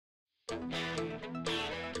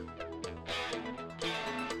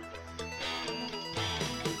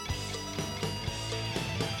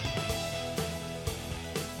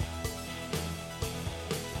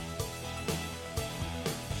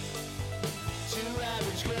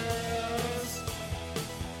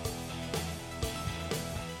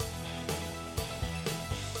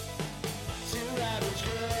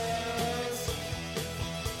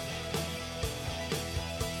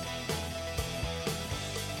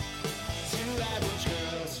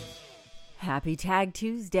Happy Tag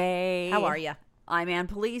Tuesday. How are you? I'm Ann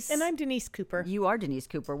Police. And I'm Denise Cooper. You are Denise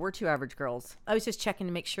Cooper. We're two average girls. I was just checking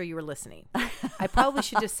to make sure you were listening. I probably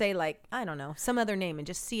should just say, like, I don't know, some other name and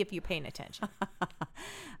just see if you're paying attention.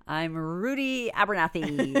 I'm Rudy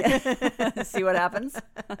Abernathy. See what happens?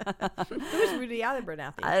 Who's Rudy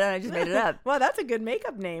Abernathy? I don't know. I just made it up. Well, that's a good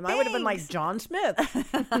makeup name. Thanks. I would have been like John Smith.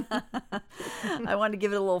 I wanted to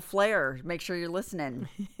give it a little flair. Make sure you're listening.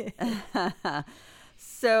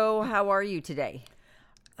 So, how are you today?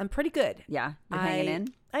 I'm pretty good. Yeah, you're hanging in?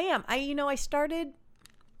 I am.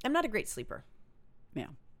 I'm not a great sleeper. Yeah.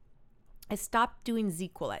 I stopped doing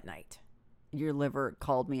ZQL at night. Your liver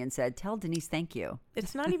called me and said, tell Denise thank you.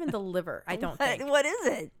 It's not even the liver, I don't think. What is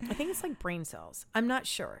it? I think it's like brain cells. I'm not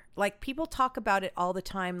sure. Like, people talk about it all the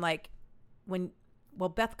time. Like,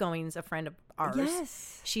 Beth Going's a friend of ours.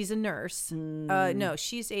 Yes. She's a nurse. No,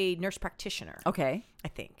 she's a nurse practitioner. Okay. I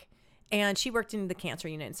think. And she worked in the cancer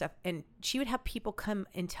unit and stuff. And she would have people come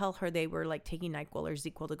and tell her they were like taking NyQuil or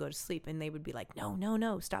ZQL to go to sleep. And they would be like,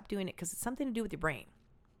 no, stop doing it. Because it's something to do with your brain.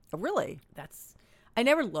 Oh, really? I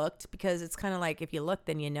never looked, because it's kind of like, if you look,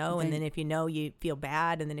 then you know. And then if you know, you feel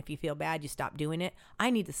bad. And then if you feel bad, you stop doing it. I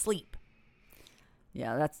need to sleep.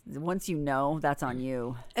 Yeah, that's once you know, that's on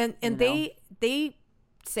you. And they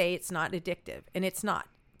say it's not addictive. And it's not.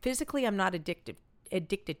 Physically, I'm not addicted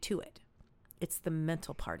to it. It's the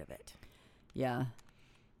mental part of it. Yeah.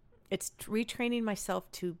 It's retraining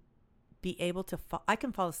myself to be able to I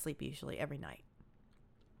can fall asleep usually every night.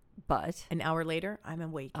 But an hour later, I'm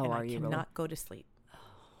awake and I cannot go to sleep.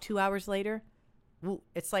 2 hours later,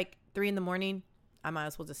 it's like 3 a.m. I might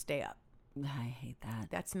as well just stay up. I hate that.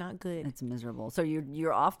 That's not good. It's miserable. So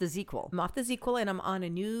you're off the ZQL. I'm off the ZQL and I'm on a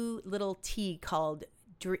new little tea called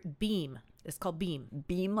Beam. It's called Beam.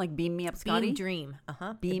 Beam, like Beam Me Up, Scotty? Beam Dream.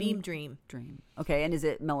 Beam Dream. Okay, and is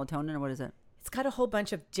it melatonin or what is it? It's got a whole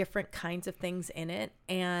bunch of different kinds of things in it.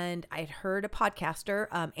 And I'd heard a podcaster,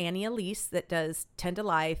 Annie Elise, that does 10 to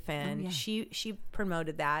Life, and she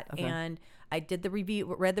promoted that. Okay. And I did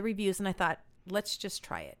read the reviews, and I thought, let's just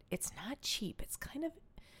try it. It's not cheap. It's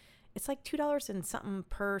like $2 and something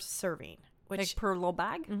per serving. Like per little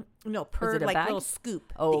bag? No, per like bag? Little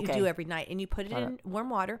scoop that you do every night. And you put it in warm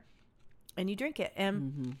water and you drink it.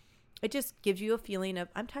 And it just gives you a feeling of,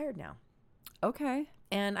 I'm tired now. Okay.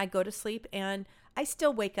 And I go to sleep and I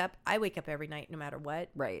still wake up. I wake up every night no matter what.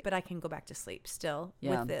 Right. But I can go back to sleep still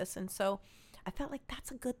with this. And so I felt like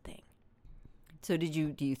that's a good thing. So do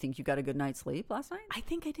you think you got a good night's sleep last night? I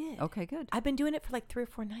think I did. Okay, good. I've been doing it for like 3 or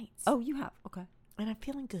 4 nights. Oh, you have? Okay. And I'm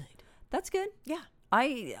feeling good. That's good. Yeah.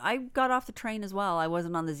 I got off the train as well. I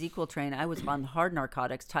wasn't on the ZQL train. I was on hard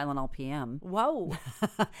narcotics, Tylenol PM. Whoa.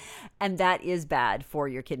 And that is bad for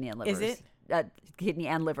your kidney and livers. Is it? Kidney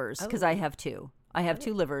and livers, because I have 2. I have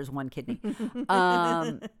 2 livers, 1 kidney. Yeah.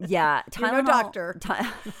 Tylenol, you're no doctor.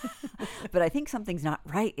 But I think something's not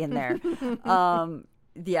right in there.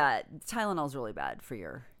 Yeah, Tylenol's really bad for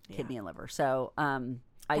your kidney and liver. So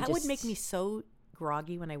that would make me so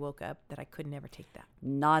groggy when I woke up that I could never take that.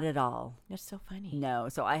 Not at all. That's so funny. No,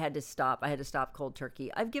 so I had to stop. I had to stop cold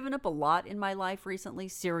turkey. I've given up a lot in my life recently.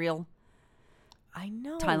 Cereal. I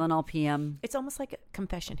know. Tylenol PM. It's almost like a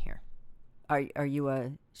confession here. Are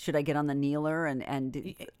you should I get on the kneeler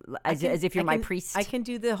and as if you're my priest? I can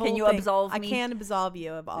do the whole thing. Can you absolve me? I can absolve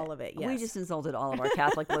you of all of it, yes. We just insulted all of our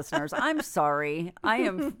Catholic listeners. I'm sorry. I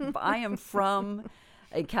am from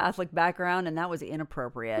a Catholic background, and that was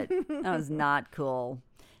inappropriate. That was not cool.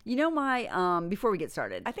 You know, my before we get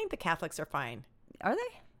started, I think the Catholics are fine. Are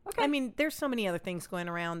they? Okay. I mean, there's so many other things going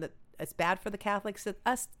around that it's bad for the Catholics. That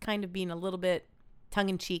us kind of being a little bit tongue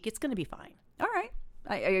in cheek, it's going to be fine. All right.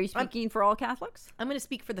 Are you speaking for all Catholics? I'm going to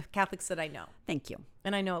speak for the Catholics that I know. Thank you.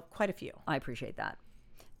 And I know quite a few. I appreciate that.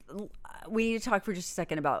 We need to talk for just a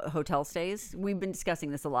second about hotel stays. We've been discussing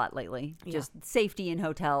this a lot lately. Yeah. Just safety in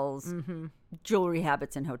hotels, jewelry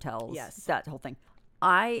habits in hotels. Yes. That whole thing.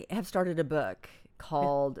 I have started a book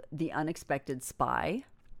called The Unexpected Spy.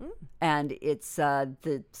 And it's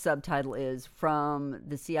the subtitle is From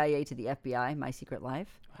the CIA to the FBI, My Secret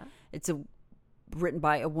Life. Wow. It's written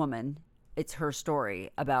by a woman. It's her story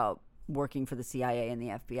about working for the CIA and the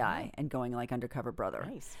FBI and going like undercover brother.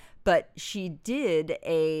 Nice. But she did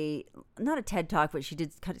not a TED Talk, but she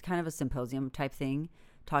did kind of a symposium type thing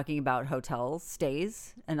talking about hotel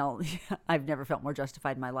stays. And I've never felt more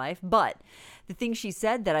justified in my life. But the thing she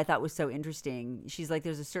said that I thought was so interesting, she's like,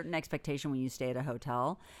 there's a certain expectation when you stay at a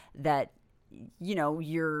hotel that, you know,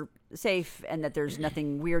 you're safe and that there's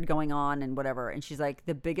nothing weird going on and whatever. And she's like,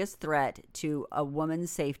 the biggest threat to a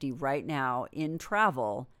woman's safety right now in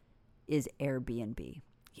travel is Airbnb.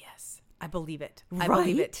 Yes, I believe it. I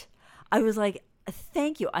believe it. I was like,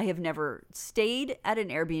 thank you. I have never stayed at an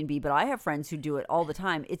Airbnb, but I have friends who do it all the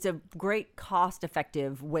time. It's a great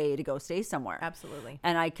cost-effective way to go stay somewhere. Absolutely.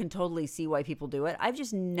 And I can totally see why people do it. I've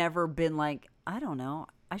just never been like, I don't know,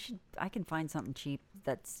 I can find something cheap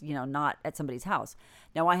that's, you know, not at somebody's house.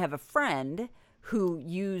 Now, I have a friend who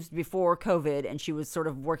used before COVID, and she was sort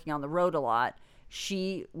of working on the road a lot.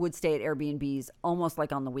 She would stay at Airbnbs almost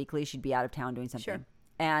like on the weekly. She'd be out of town doing something. Sure.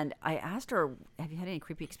 And I asked her, have you had any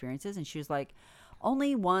creepy experiences? And she was like,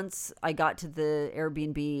 only once I got to the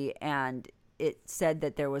Airbnb and it said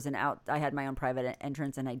that there was I had my own private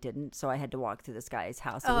entrance and I didn't. So I had to walk through this guy's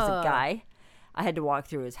house. It was a guy. I had to walk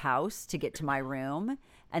through his house to get to my room.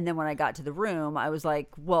 And then when I got to the room, I was like,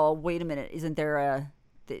 well, wait a minute. Isn't there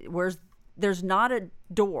there's not a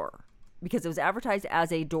door, because it was advertised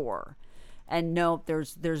as a door. And no,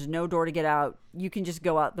 there's no door to get out. You can just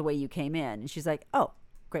go out the way you came in. And she's like, oh,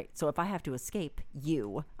 great. So if I have to escape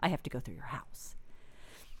you, I have to go through your house.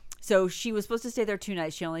 So she was supposed to stay there 2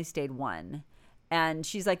 nights. She only stayed 1. And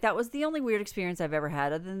she's like, that was the only weird experience I've ever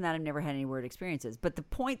had. Other than that, I've never had any weird experiences. But the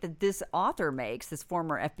point that this author makes, this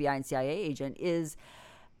former FBI and CIA agent, is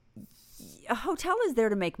a hotel is there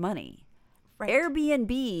to make money. Right.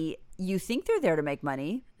 Airbnb, you think they're there to make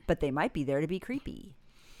money, but they might be there to be creepy.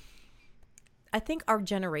 I think our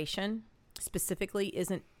generation specifically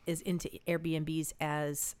is into Airbnbs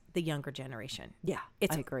as the younger generation. Yeah,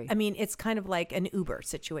 I agree. I mean, it's kind of like an Uber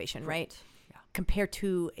situation, right? Yeah. Compared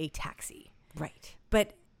to a taxi. Right.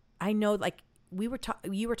 But I know, like, you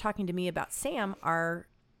were talking to me about Sam, our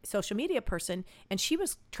social media person, and she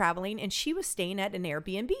was traveling and she was staying at an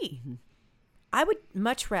Airbnb. Mm-hmm. I would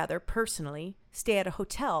much rather personally stay at a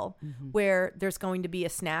hotel where there's going to be a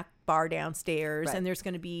snack bar downstairs and there's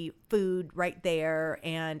going to be food right there,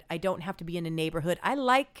 and I don't have to be in a neighborhood. I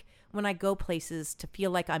like when I go places to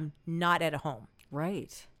feel like I'm not at a home.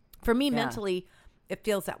 Right. For me, mentally, it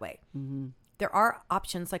feels that way. Mm-hmm. There are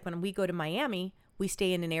options, like when we go to Miami, we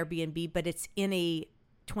stay in an Airbnb, but it's in a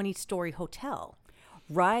 20-story hotel.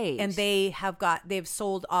 Right. And they've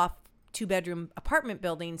sold off 2-bedroom apartment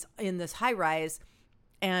buildings in this high rise,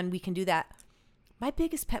 and we can do that. My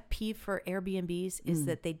biggest pet peeve for Airbnbs is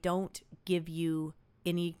that they don't give you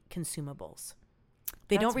any consumables.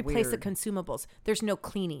 They don't replace the consumables. There's no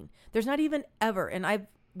cleaning. There's not even ever, and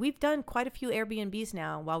we've done quite a few Airbnbs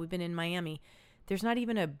now while we've been in Miami. There's not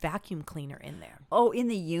even a vacuum cleaner in there. Oh, in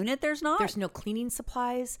the unit there's not? There's no cleaning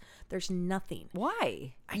supplies. There's nothing.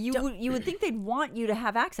 Why? You would think they'd want you to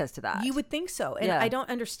have access to that. You would think so. And I don't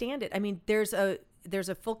understand it. I mean, there's a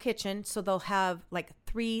full kitchen, so they'll have like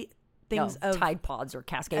 3 things of Tide Pods or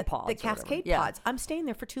Cascade Pods. The Cascade Pods. I'm staying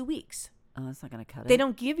there for 2 weeks. Oh, that's not going to cut it. They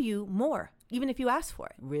don't give you more, even if you ask for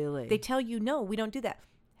it. Really? They tell you, no, we don't do that.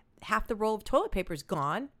 Half the roll of toilet paper is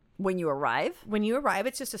gone. When you arrive? When you arrive,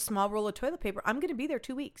 it's just a small roll of toilet paper. I'm going to be there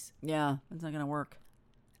 2 weeks. Yeah, it's not going to work.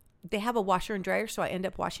 They have a washer and dryer, so I end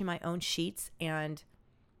up washing my own sheets and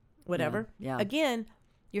whatever. Yeah. Again,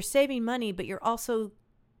 you're saving money, but you're also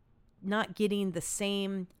not getting the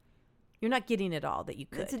same. You're not getting it all that you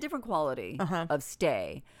could. It's a different quality of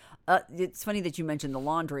stay. It's funny that you mentioned the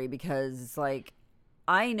laundry, because it's like,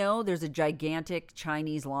 I know there's a gigantic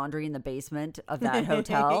Chinese laundry in the basement of that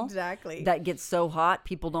hotel. Exactly. That gets so hot,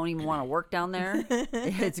 people don't even want to work down there.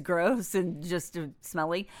 It's gross and just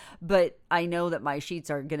smelly. But I know that my sheets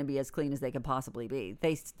are going to be as clean as they could possibly be.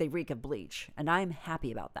 They reek of bleach, and I'm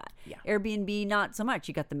happy about that. Yeah. Airbnb, not so much.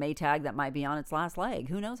 You got the Maytag that might be on its last leg.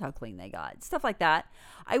 Who knows how clean they got? Stuff like that.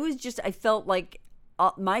 I felt like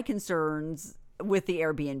my concerns with the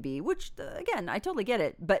Airbnb, which again, I totally get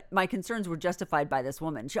it, but my concerns were justified by this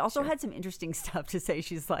woman. She also had some interesting stuff to say.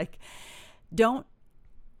 She's like, don't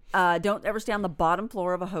ever stay on the bottom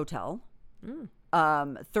floor of a hotel.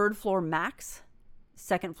 3rd floor max.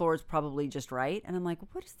 2nd floor is probably just right. And I'm like,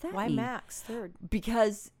 what does that mean? Why max 3rd?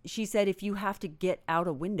 Because she said if you have to get out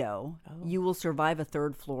a window, you will survive a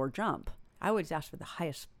 3rd floor jump. I would ask for the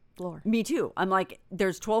highest floor. Me too. I'm like,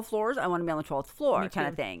 there's 12 floors. I want to be on the 12th floor kind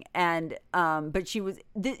of too. thing. And, but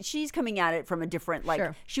she's coming at it from a different, like,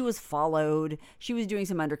 Sure. she was followed. She was doing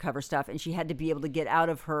some undercover stuff and she had to be able to get out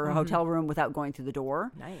of her hotel room without going through the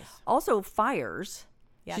door. Nice. Also, fires.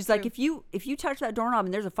 Yeah, She's true. like, if you touch that doorknob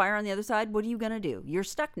and there's a fire on the other side, what are you going to do? You're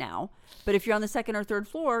stuck now. But if you're on the second or third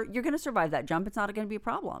floor, you're going to survive that jump. It's not going to be a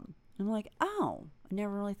problem. And I'm like, oh, I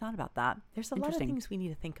never really thought about that. There's a lot of things we need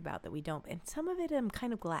to think about that we don't. And some of it I'm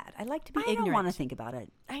kind of glad. I like to be I ignorant. don't want to think about it.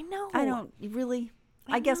 I know. I don't really.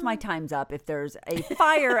 I guess my time's up if there's a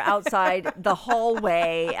fire outside the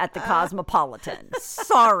hallway at the Cosmopolitan.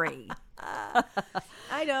 Sorry.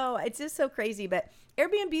 I know. It's just so crazy. But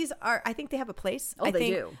Airbnbs I think they have a place. Oh, I they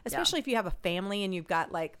think, do. Especially if you have a family and you've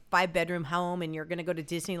got like 5-bedroom home and you're going to go to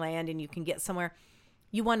Disneyland and you can get somewhere.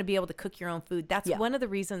 You want to be able to cook your own food. That's one of the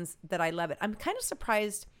reasons that I love it. I'm kind of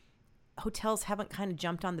surprised hotels haven't kind of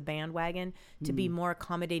jumped on the bandwagon to be more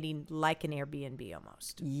accommodating like an Airbnb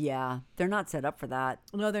almost. Yeah, they're not set up for that.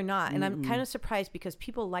 No, they're not. And I'm kind of surprised because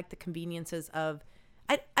people like the conveniences of,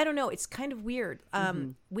 I don't know, it's kind of weird.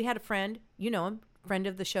 We had a friend, you know him, friend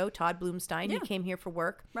of the show, Todd Bloomstein. He came here for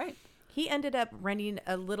work. Right. He ended up renting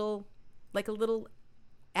a little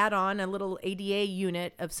add-on, a little ADA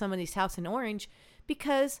unit of somebody's house in Orange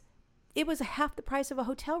because it was half the price of a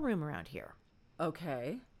hotel room around here.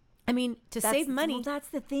 Okay. I mean, save money. Well, that's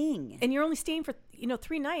the thing. And you're only staying for,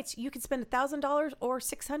 3 nights. You could spend $1,000 or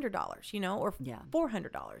 $600, or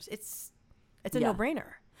 $400. It's a no-brainer.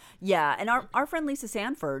 Yeah, and our friend Lisa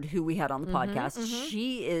Sanford, who we had on the podcast,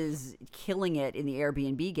 she is killing it in the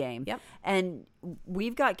Airbnb game. Yep. And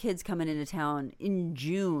we've got kids coming into town in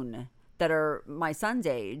June that are my son's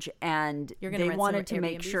age, and they wanted to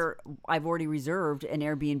make sure I've already reserved an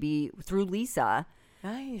Airbnb through Lisa.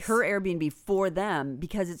 Nice. Her Airbnb for them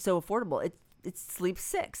because it's so affordable. It sleeps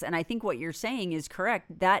 6. And I think what you're saying is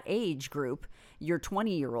correct. That age group, your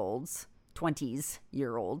 20-year-olds,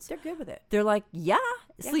 They're good with it. they're like, yeah,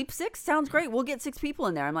 sleep 6 sounds great. We'll get 6 people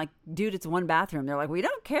in there. I'm like, dude, it's 1 bathroom. They're like, we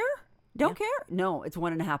don't care. Don't care. No, it's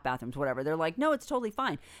 1.5 bathrooms, whatever. They're like, no, it's totally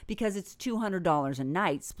fine because it's $200 a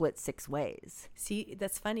night split 6 ways. See,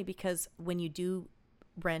 that's funny because when you do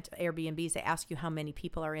rent Airbnbs, they ask you how many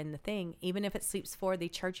people are in the thing. Even if it sleeps 4, they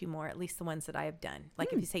charge you more, at least the ones that I have done.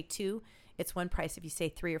 Like if you say 2, it's one price. If you say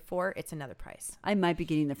 3 or 4, it's another price. I might be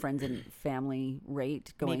getting the friends and family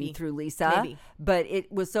rate going through Lisa, Maybe. but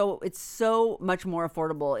it's so much more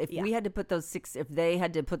affordable. If we had to put if they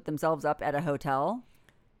had to put themselves up at a hotel.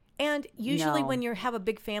 And usually when you have a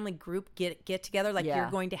big family group get together, like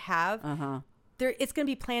you're going to have, it's going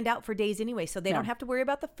to be planned out for days anyway. So they don't have to worry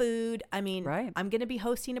about the food. I mean, I'm going to be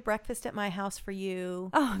hosting a breakfast at my house for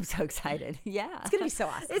you. Oh, I'm so excited. Yeah. It's going to be so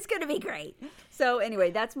awesome. It's going to be great. So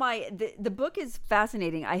anyway, that's the book is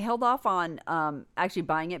fascinating. I held off on actually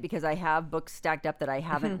buying it because I have books stacked up that I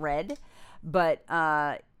haven't read, but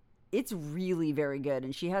it's really very good.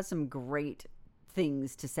 And she has some great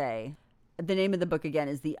things to say. The name of the book again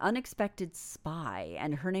is The Unexpected Spy,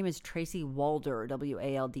 and her name is Tracy Walder,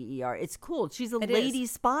 Walder. It's cool. She's a lady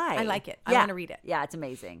spy. I like it. I want to read it. Yeah, it's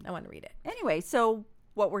amazing. I want to read it. Anyway, so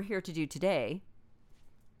what we're here to do today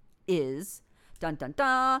is dun dun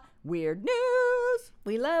dun weird news.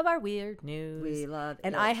 We love our weird news. We love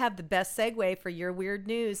and it. I have the best segue for your weird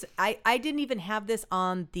news. I didn't even have this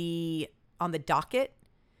on the docket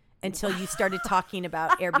until you started talking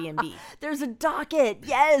about Airbnb. There's a docket.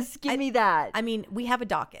 Yes, give me that. I mean, we have a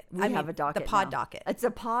docket. We have a docket. The pod now. docket. It's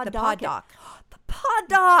a pod the docket. Pod doc. The pod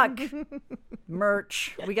doc.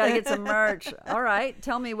 Merch. We got to get some merch. All right.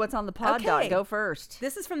 Tell me what's on the pod doc. Go first.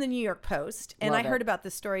 This is from the New York Post. And I heard about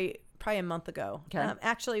this story probably a month ago. Okay.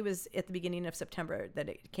 Actually, it was at the beginning of September that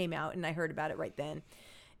it came out, and I heard about it right then.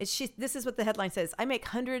 This is what the headline says. I make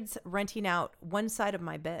hundreds renting out one side of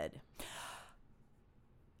my bed.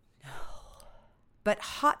 But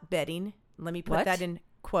hot bedding, let me put that in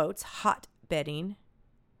quotes, hot bedding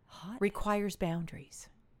requires boundaries.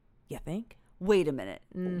 You think? Wait a minute.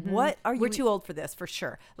 What are you? We're too old for this, for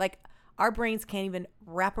sure. Like, our brains can't even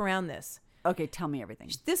wrap around this. Okay, tell me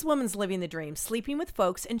everything. This woman's living the dream, sleeping with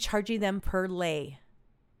folks and charging them per lay.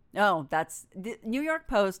 Oh, the New York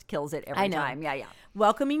Post kills it every time. Yeah.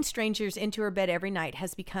 Welcoming strangers into her bed every night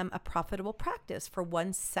has become a profitable practice for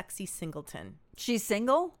one sexy singleton. She's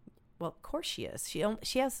single? Well, of course she is.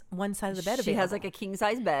 She has one side of the bed available. She has like a king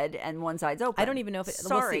size bed and one side's open. I don't even know if it.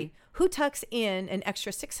 Sorry. We'll see. Who tucks in an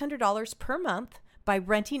extra $600 per month by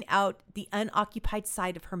renting out the unoccupied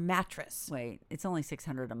side of her mattress? Wait, it's only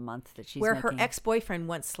 $600 a month that she's where making. Her ex-boyfriend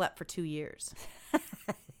once slept for 2 years.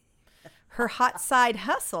 Her hot side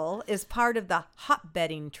hustle is part of the hot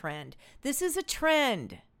bedding trend. This is a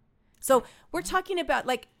trend. So we're talking about,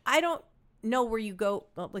 like, I don't know where you go.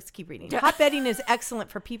 Well, let's keep reading. Hot bedding is excellent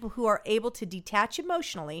for people who are able to detach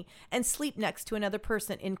emotionally and sleep next to another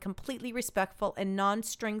person in completely respectful and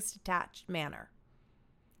non-strings attached manner.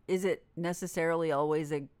 Is it necessarily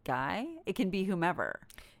always a guy? It can be whomever.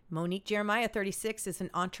 Monique Jeremiah, 36, is an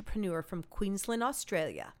entrepreneur from Queensland,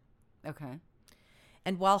 Australia. Okay.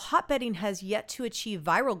 And while hot bedding has yet to achieve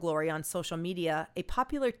viral glory on social media, a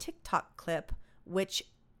popular TikTok clip, which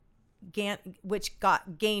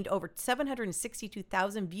gained over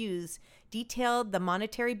 762,000 views, detailed the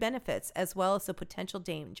monetary benefits as well as the potential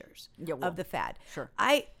dangers of the fad. Sure.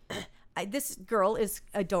 This girl is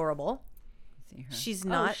adorable. She's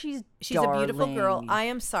not. She's a beautiful girl. I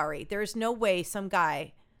am sorry. There is no way some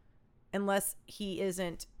guy, unless he's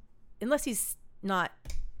not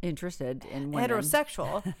interested in women,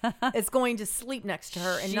 heterosexual, is going to sleep next to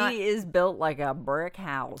her. And she is built like a brick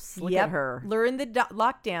house. Look at her. During the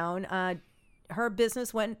lockdown, her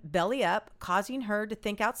business went belly up, causing her to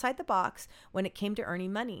think outside the box when it came to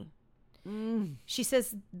earning money. She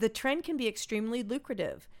says the trend can be extremely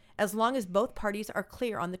lucrative as long as both parties are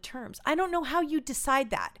clear on the terms. I don't know how you decide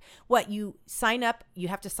that. What, you sign up, you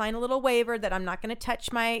have to sign a little waiver that I'm not going to touch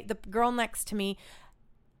the girl next to me.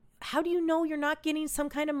 How do you know you're not getting some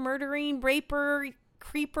kind of murdering, raper,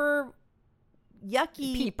 creeper,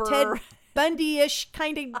 yucky, Peeper. Ted Bundy-ish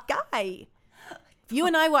kind of guy? You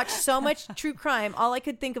and I watched so much true crime. All I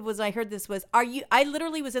could think of was, I heard this was, I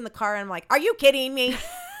literally was in the car and I'm like, are you kidding me?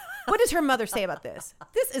 What does her mother say about this?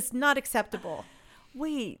 This is not acceptable.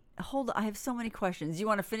 Wait, hold on. I have so many questions. You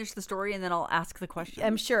want to finish the story and then I'll ask the question?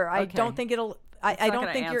 I'm sure. I don't think it'll... I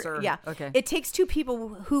don't think answer. you're... Yeah. Okay. It takes two people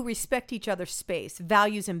who respect each other's space,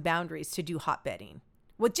 values, and boundaries to do hot bedding.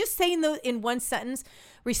 Well, just saying those in one sentence,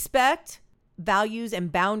 respect, values,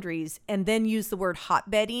 and boundaries, and then use the word hot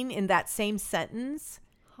bedding in that same sentence,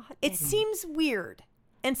 it seems weird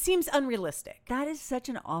and seems unrealistic. That is such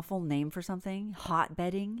an awful name for something. Hot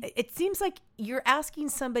bedding. It seems like you're asking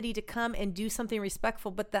somebody to come and do something respectful,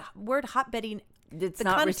 but the word hot bedding, It's the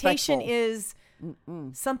not connotation respectful. is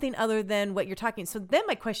something other than what you're talking. So then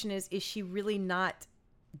my question is she really not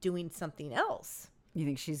doing something else? You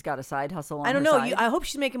think she's got a side hustle on I don't her know. side? I hope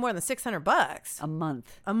she's making more than $600 a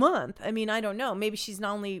month. a month. I mean, I don't know. Maybe she's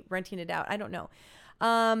not only renting it out. I don't know.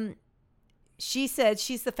 She said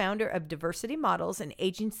she's the founder of Diversity Models, an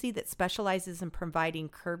agency that specializes in providing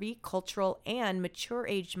curvy, cultural, and mature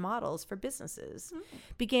age models for businesses.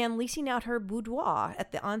 Began leasing out her boudoir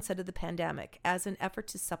at the onset of the pandemic as an effort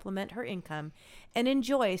to supplement her income and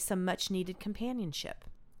enjoy some much needed companionship.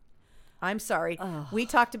 I'm sorry. We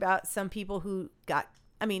talked about some people who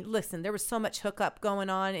listen, there was so much hookup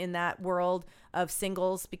going on in that world of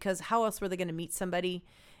singles, because how else were they going to meet somebody?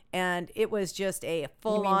 And it was just a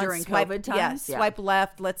full-on during swipe, COVID times? Yeah. swipe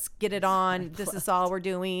left, let's get it on. This is all we're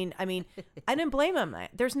doing. I mean, I didn't blame them.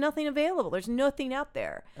 There's nothing available. There's nothing out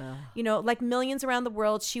there. Like millions around the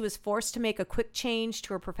world, she was forced to make a quick change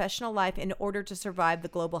to her professional life in order to survive the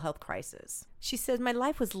global health crisis. She said, my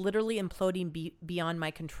life was literally imploding beyond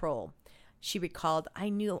my control. She recalled, I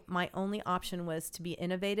knew my only option was to be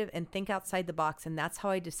innovative and think outside the box, and that's how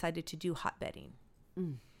I decided to do hot bedding.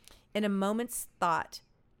 In a moment's thought,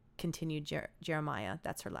 continued Jeremiah,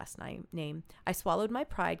 that's her last name, I swallowed my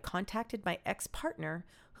pride, contacted my ex-partner,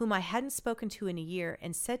 whom I hadn't spoken to in a year,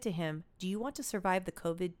 and said to him, do you want to survive the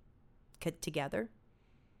COVID together?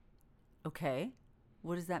 Okay.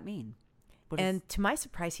 What does that mean? And to my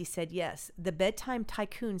surprise, he said yes. The bedtime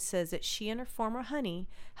tycoon says that she and her former honey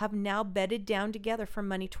have now bedded down together for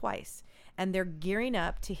money twice, and they're gearing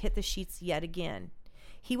up to hit the sheets yet again.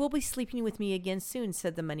 He will be sleeping with me again soon,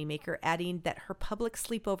 said the moneymaker, adding that her public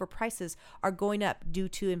sleepover prices are going up due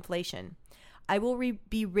to inflation. I will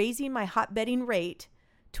be raising my hot bedding rate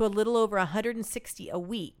to a little over $160 a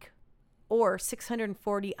week or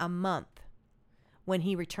 $640 a month when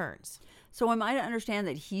he returns. So am I to understand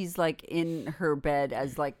that he's like in her bed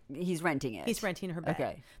as like he's renting it? He's renting her bed.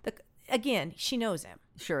 Okay. Again, she knows him.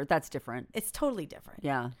 Sure, that's different. It's totally different.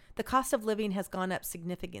 Yeah. The cost of living has gone up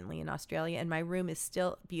significantly in Australia, and my room is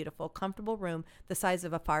still beautiful, comfortable room, the size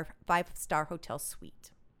of a five-star hotel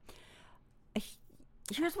suite.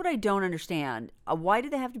 Here's what I don't understand. Why do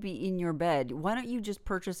they have to be in your bed? Why don't you just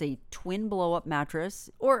purchase a twin blow-up mattress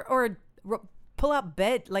or a pull-out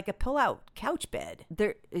bed, like a pull-out couch bed?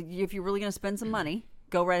 If you're really going to spend some money,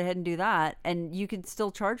 go right ahead and do that, and you can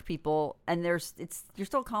still charge people, and you're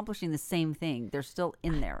still accomplishing the same thing. They're still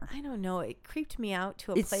in there. I don't know. It creeped me out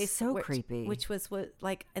to a It's place so creepy. Which was what,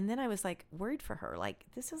 like, and then I was like worried for her. Like,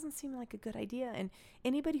 this doesn't seem like a good idea. And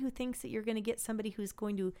anybody who thinks that you're going to get somebody who's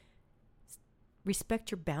going to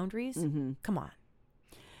respect your boundaries, come on.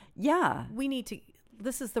 Yeah, we need to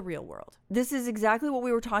this is the real world. This is exactly what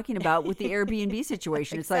we were talking about with the Airbnb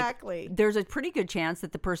situation. It's Exactly. like there's a pretty good chance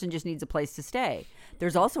that the person just needs a place to stay.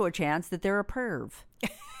 There's also a chance that they're a perv.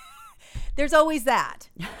 There's always that.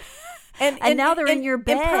 And now they're in your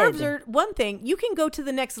bed. And pervs are one thing. You can go to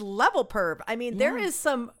the next level perv. I mean, there is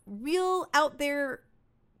some real out there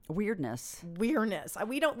weirdness. We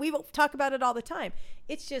talk about it all the time.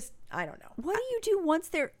 It's just, I don't know. What do you do once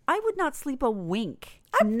they're? I would not sleep a wink,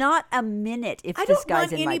 not a minute. If this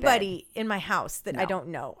guy's in my bed, I don't want anybody in my house that I don't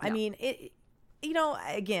know. No. I mean,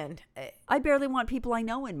 again, I barely want people I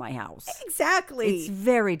know in my house. Exactly. It's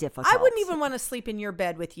very difficult. I wouldn't even want to sleep in your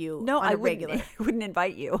bed with you. No, I wouldn't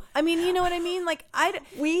invite you. I mean, you know what I mean? Like,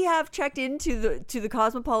 we have checked into the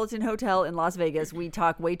Cosmopolitan Hotel in Las Vegas. We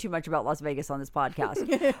talk way too much about Las Vegas on this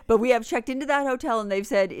podcast, but we have checked into that hotel and they've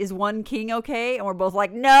said, "Is one king okay?" And we're both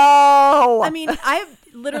like, "No." I mean,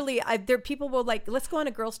 there people will like, let's go on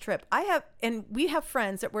a girls trip. We have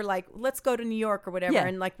friends that were like, let's go to New York or whatever,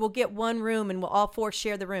 and like we'll get one room and we'll all four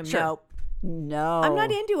share the room. Sure. No, I'm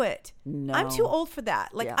not into it. No, I'm too old for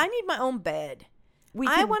that. Like, I need my own bed.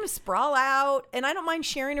 I want to sprawl out, and I don't mind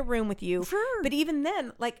sharing a room with you. Sure. But even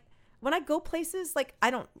then, like when I go places, like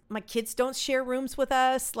my kids don't share rooms with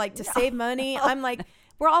us, like to save money. I'm like,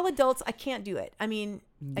 we're all adults. I can't do it. I mean,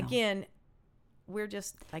 again, we're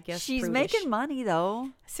just, I guess, she's prudish. making money though.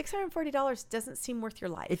 $640 doesn't seem worth your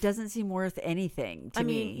life. It doesn't seem worth anything to me. I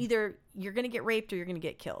mean, either you're going to get raped or you're going to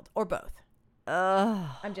get killed, or both.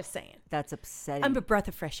 I'm just saying. That's upsetting. I'm a breath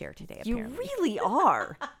of fresh air today, apparently. You really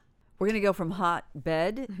are. We're going to go from hot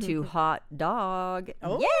bed to hot dog.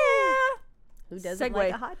 Oh. Yeah. Who doesn't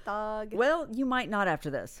like a hot dog? Well, you might not after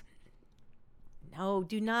this. No,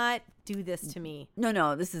 do not do this to me.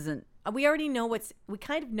 No, this isn't. We already know we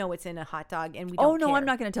kind of know what's in a hot dog, and we don't care. I'm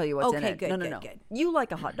not going to tell you what's in it. Good, no. Good. You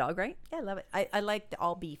like a hot dog, right? Yeah, I love it. I like the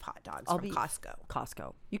all beef hot dogs from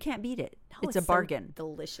Costco. You can't beat it. No, it's a bargain. So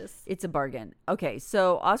delicious. It's a bargain. Okay,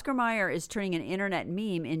 so Oscar Mayer is turning an internet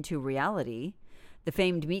meme into reality. The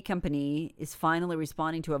famed meat company is finally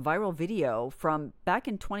responding to a viral video from back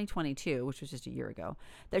in 2022, which was just a year ago,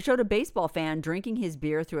 that showed a baseball fan drinking his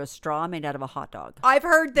beer through a straw made out of a hot dog. I've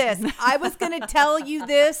heard this. I was going to tell you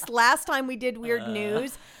this last time we did Weird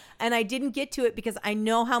News, and I didn't get to it because I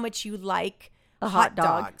know how much you like hot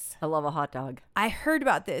dogs. I love a hot dog. I heard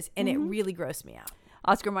about this, and it really grossed me out.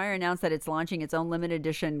 Oscar Mayer announced that it's launching its own limited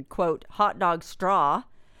edition, quote, hot dog straw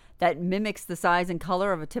that mimics the size and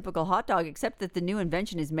color of a typical hot dog, except that the new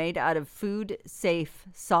invention is made out of food-safe,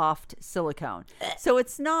 soft silicone. So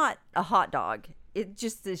it's not a hot dog. It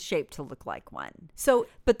just is shaped to look like one.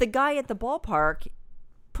 But the guy at the ballpark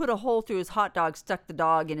put a hole through his hot dog, stuck the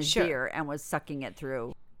dog in his beer, and was sucking it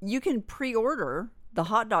through. You can pre-order the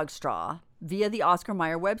hot dog straw via the Oscar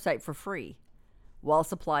Mayer website for free while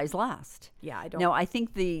supplies last. Yeah, I don't. Now, I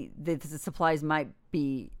think the supplies might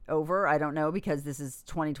be over. I don't know, because this is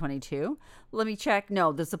 2022. Let me check.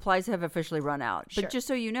 No, the supplies have officially run out. But just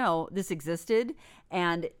so you know, this existed.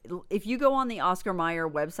 And if you go on the Oscar Mayer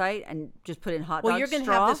website and just put in hot dog straw. Well, you're going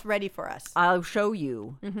to have this ready for us. I'll show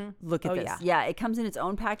you. Look at this. Yeah. Yeah, it comes in its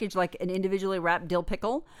own package, like an individually wrapped dill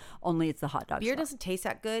pickle, only it's the hot dog Beer straw. doesn't taste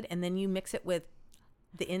that good, and then you mix it with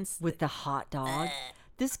the hot dog.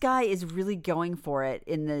 This guy is really going for it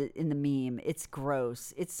in the meme. It's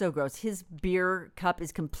gross. It's so gross. His beer cup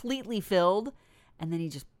is completely filled, and then he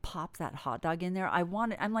just pops that hot dog in there.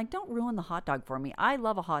 I'm like, don't ruin the hot dog for me. I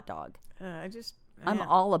love a hot dog. I'm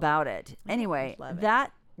all about it. Anyway,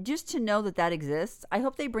 just to know that exists, I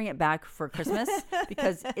hope they bring it back for Christmas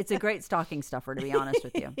because it's a great stocking stuffer, to be honest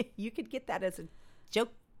with you. You could get that as a joke.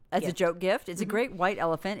 As a joke gift. It's a great white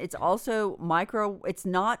elephant. It's also it's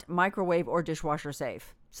not microwave or dishwasher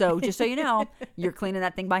safe. So just so you know, you're cleaning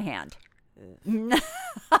that thing by hand.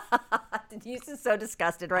 Denise is so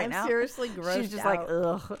disgusted now. I'm seriously grossed She's just out. like,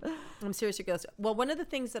 ugh. I'm seriously grossed. Well, one of the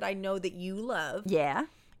things that I know that you love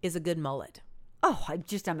is a good mullet. Oh, I'm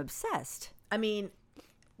obsessed. I mean,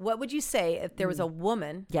 what would you say if there was a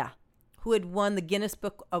woman who had won the Guinness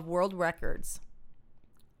Book of World Records?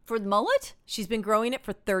 For the mullet? She's been growing it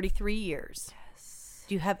for 33 years. Yes.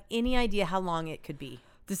 Do you have any idea how long it could be?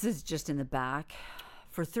 This is just in the back.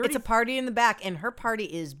 It's a party in the back, and her party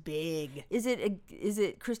is big. Is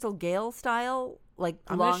it Crystal Gale style? Like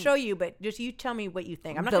I'm going to show you, but just you tell me what you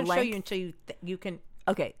think. I'm not going to show you until you can.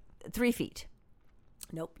 Okay, 3 feet.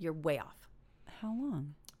 Nope, you're way off. How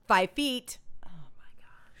long? 5 feet. Oh my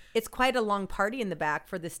gosh! It's quite a long party in the back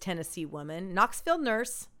for this Tennessee woman. Knoxville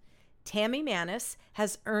nurse Tammy Manis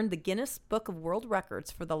has earned the Guinness Book of World Records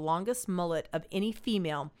for the longest mullet of any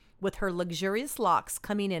female, with her luxurious locks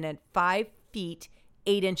coming in at 5 feet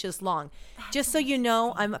 8 inches long. Just so you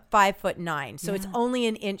know, I'm 5'9", so it's only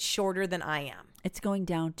an inch shorter than I am. It's going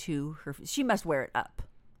down to her. She must wear it up.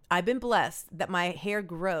 I've been blessed that my hair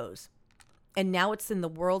grows, and now it's in the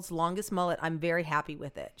world's longest mullet. I'm very happy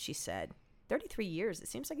with it, she said. 33 years. It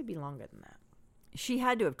seems like it'd be longer than that. She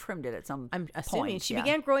had to have trimmed it at some I'm assuming point. she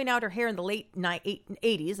began growing out her hair in the late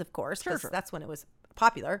 80s, of course, because that's when it was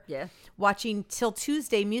popular. Yeah. Watching Till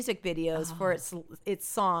Tuesday music videos for its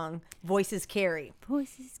song Voices Carry.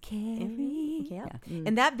 Voices carry. Yeah.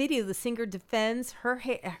 In that video, the singer defends her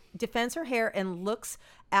hair and looks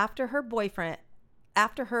after her boyfriend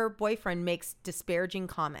makes disparaging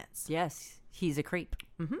comments. Yes, he's a creep.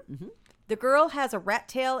 The girl has a rat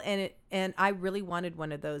tail, and I really wanted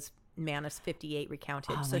one of those Manus 58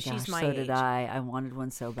 recounted. Oh so my she's gosh, my so age. did I. I wanted one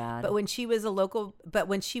so bad. But when she went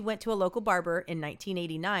to a local barber in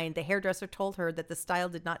 1989, the hairdresser told her that the style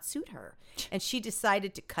did not suit her, and she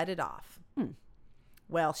decided to cut it off.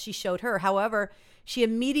 Well, she showed her. However, she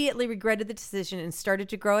immediately regretted the decision and started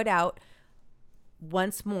to grow it out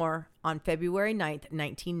once more on February 9th,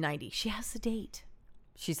 1990. She has the date.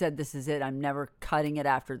 She said, "This is it. I'm never cutting it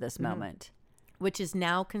after this moment." Which is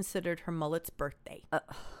now considered her mullet's birthday.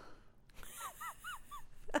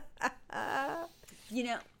 You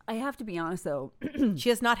know, I have to be honest, though. She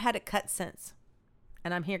has not had it cut since.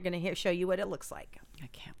 And I'm going to show you what it looks like. I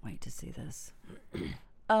can't wait to see this.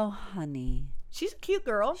 Oh, honey. She's a cute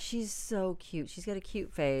girl. She's so cute. She's got a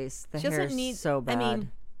cute face. The She hair doesn't is need, so bad.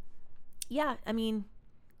 I mean,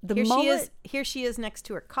 the here mullet. Here she is next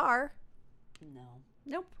to her car.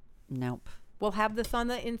 Nope. We'll have this on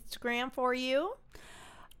the Instagram for you.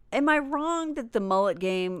 Am I wrong that the mullet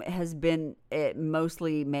game has been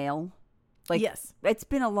mostly male? Yes. It's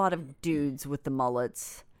been a lot of dudes with the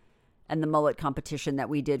mullets and the mullet competition that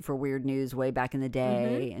we did for Weird News way back in the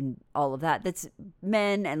day and all of that. That's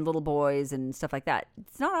men and little boys and stuff like that.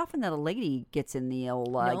 It's not often that a lady gets in the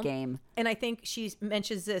old game. And I think she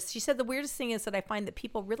mentions this. She said, the weirdest thing is that I find that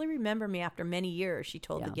people really remember me after many years, she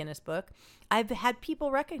told the Guinness Book. I've had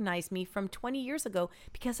people recognize me from 20 years ago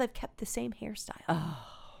because I've kept the same hairstyle.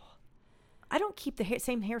 Oh. I don't keep the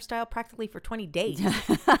same hairstyle practically for 20 days.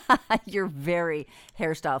 You're very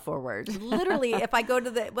hairstyle forward. Literally, if I go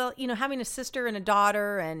to having a sister and a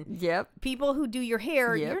daughter and people who do your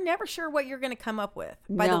hair, you're never sure what you're going to come up with.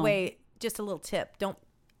 By the way, just a little tip. Don't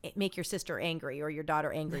make your sister angry or your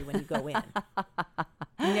daughter angry when you go in.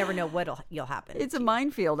 You never know what'll happen. It's a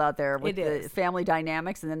minefield out there with the family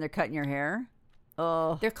dynamics, and then they're cutting your hair.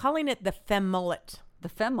 Oh, they're calling it the femme mullet. The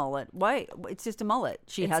femme mullet. Why? It's just a mullet.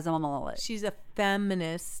 She has a mullet. She's a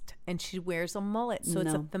feminist and she wears a mullet, so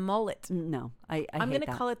it's a femullet. No, I'm going to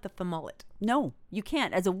call it the femullet. No, you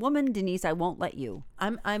can't. As a woman, Denise, I won't let you.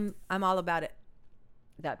 I'm all about it.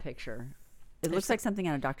 That picture. It looks like something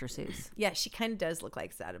out of Dr. Seuss. Yeah, she kind of does look like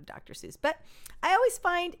it's out of Dr. Seuss. But I always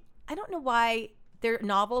find, I don't know why they're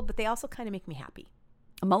novel, but they also kind of make me happy.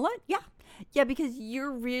 A mullet? Yeah. Yeah, because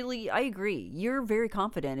I agree. You're very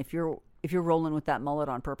confident if you're rolling with that mullet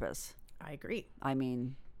on purpose. I agree. I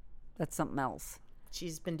mean, that's something else.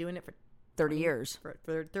 She's been doing it for 30 years. For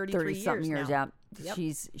 33 something years now. Yeah. Yep.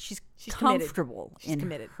 She's committed. comfortable She's in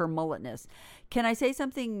committed. her mulletness. Can I say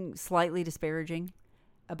something slightly disparaging?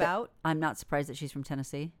 About? I'm not surprised that she's from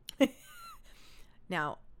Tennessee.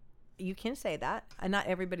 Now, you can say that. And not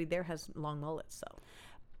everybody there has long mullets, so.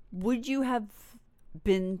 Would you have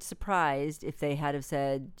been surprised if they had have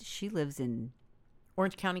said she lives in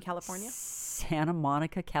Orange County, California? Santa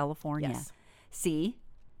Monica, California. Yes. See?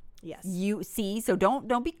 Yes. You see, so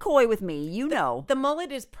don't be coy with me. You know. The mullet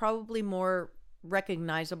is probably more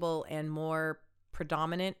recognizable and more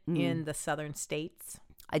predominant in the southern states.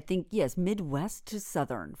 I think yes, Midwest to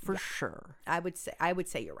Southern for sure. I would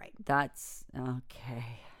say you're right. That's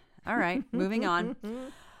okay. All right, moving on.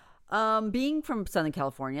 Being from Southern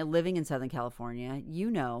California, living in Southern California, you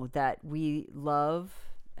know that we love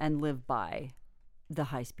and live by the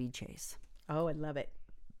high-speed chase. Oh, I love it.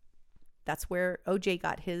 That's where OJ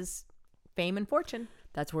got his fame and fortune.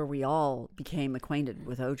 That's where we all became acquainted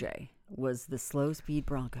with OJ, was the slow-speed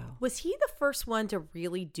Bronco. Was he the first one to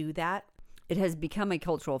really do that? It has become a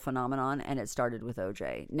cultural phenomenon, and it started with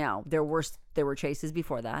OJ. Now, there were chases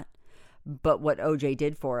before that, but what OJ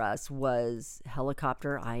did for us was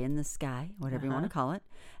helicopter, eye in the sky, whatever you want to call it,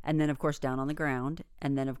 and then, of course, down on the ground,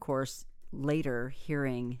 and then, of course, later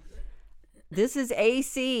hearing, this is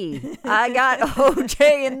AC. I got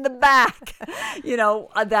OJ in the back. You know,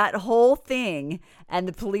 that whole thing, and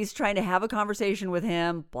the police trying to have a conversation with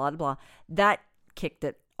him, blah, blah, blah. That kicked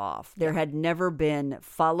it off. There had never been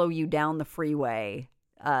follow you down the freeway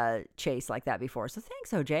chase like that before. So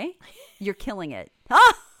thanks, OJ. You're killing it.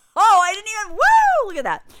 Oh, I didn't even, woo! Look at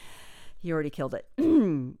that. He already killed it.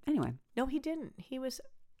 Anyway. No, he didn't. He was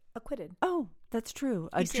acquitted. Oh, that's true.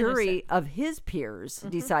 A He's jury innocent. of his peers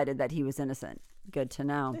decided that he was innocent. Good to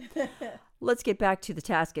know. Let's get back to the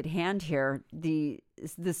task at hand here. The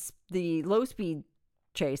low speed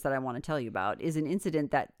chase that I want to tell you about is an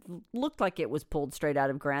incident that looked like it was pulled straight out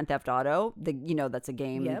of Grand Theft Auto. That's a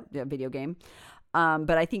game, a video game.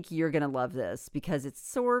 But I think you're going to love this because it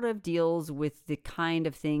sort of deals with the kind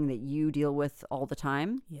of thing that you deal with all the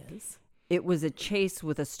time. Yes. It was a chase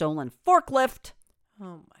with a stolen forklift.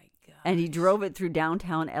 Oh my God. And he drove it through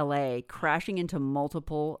downtown LA, crashing into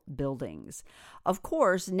multiple buildings. Of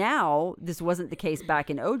course, now, this wasn't the case back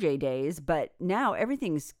in OJ days, but now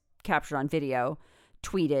everything's captured on video,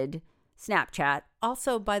 tweeted, Snapchat.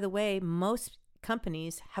 Also, by the way, most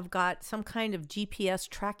companies have got some kind of GPS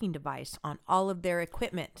tracking device on all of their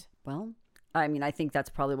equipment. Well, I mean, I think that's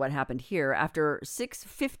probably what happened here. After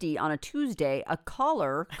 6:50 on a Tuesday, a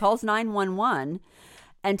caller calls 911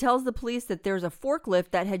 and tells the police that there's a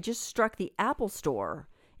forklift that had just struck the Apple Store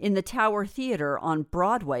in the Tower Theater on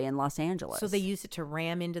Broadway in Los Angeles. So they used it to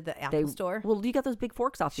ram into the Apple Store? Well, you got those big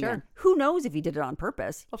forks off the Sure. end. Who knows if he did it on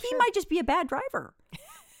purpose? Well, he sure. might just be a bad driver.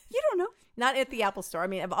 You don't know. Not at the Apple Store. I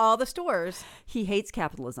mean, of all the stores. He hates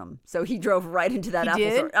capitalism, so he drove right into that He Apple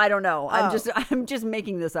did? Store. I don't know. Oh. I'm just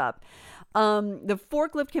making this up. The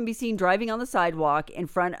forklift can be seen driving on the sidewalk in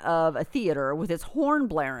front of a theater with its horn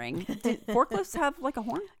blaring. Do forklifts have like a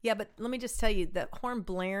horn? Yeah, but let me just tell you, the horn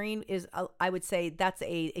blaring is, I would say that's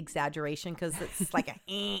a exaggeration because it's like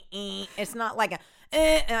a, it's not like a,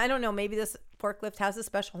 and I don't know, maybe this forklift has a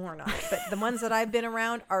special horn on it, but the ones that I've been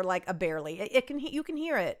around are like a barely. You can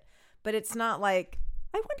hear it, but it's not like.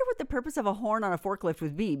 I wonder what the purpose of a horn on a forklift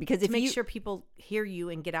would be, because to make sure people hear you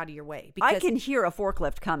and get out of your way. I Because can hear a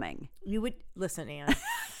forklift coming. you would listen, Ann.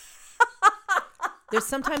 There's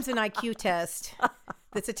sometimes an IQ test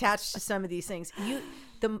that's attached to some of these things.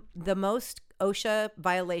 The most OSHA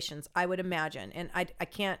violations, I would imagine, and I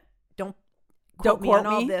can't don't quote me on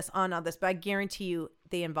all this, but I guarantee you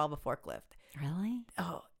they involve a forklift. Really?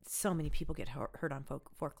 Oh, so many people get hurt on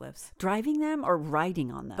forklifts. Driving them or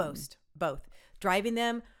riding on them? Both. Driving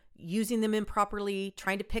them, using them improperly,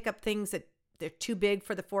 trying to pick up things that they're too big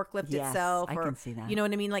for the forklift itself. I can see that. You know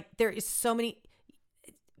what I mean? Like there is so many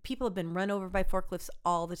people have been run over by forklifts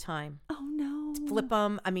all the time. Oh no. Flip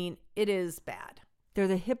them. I mean, it is bad. They're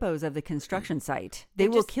the hippos of the construction site. They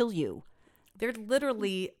will kill you. They're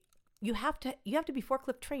literally you have to be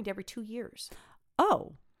forklift trained every 2 years.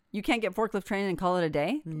 Oh, you can't get forklift training and call it a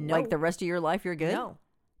day? No. Like the rest of your life you're good? No.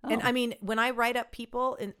 Oh. And I mean, when I write up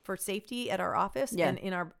people for safety at our office and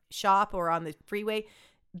in our shop or on the freeway,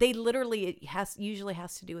 they literally usually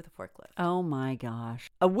has to do with a forklift. Oh my gosh.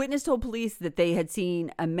 A witness told police that they had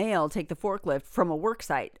seen a male take the forklift from a work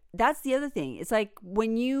site. That's the other thing. It's like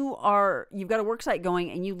when you've got a work site going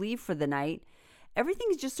and you leave for the night,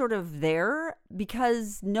 everything's just sort of there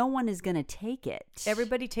because no one is going to take it.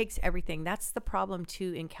 Everybody takes everything. That's the problem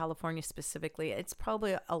too in California specifically. It's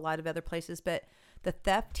probably a lot of other places, but the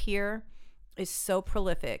theft here is so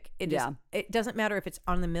prolific. It doesn't matter if it's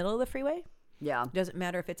on the middle of the freeway. Yeah. It doesn't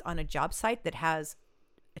matter if it's on a job site that has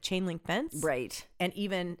a chain link fence. Right. And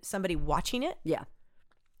even somebody watching it. Yeah.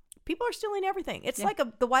 People are stealing everything. It's like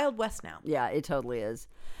the Wild West now. Yeah, it totally is.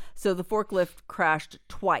 So the forklift crashed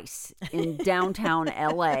twice in downtown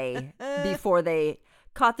LA before they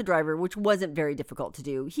caught the driver, which wasn't very difficult to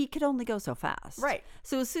do. He could only go so fast. Right.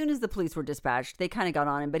 So as soon as the police were dispatched, they kind of got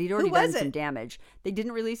on him, but he'd already done some damage. They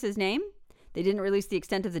didn't release his name. They didn't release the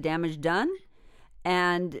extent of the damage done.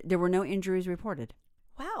 And there were no injuries reported.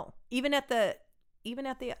 Wow. Even at the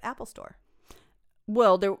Apple Store.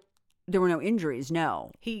 Well, there were no injuries,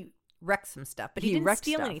 no. He wrecked some stuff, but he didn't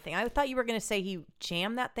steal anything. I thought you were going to say he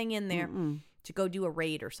jammed that thing in there to go do a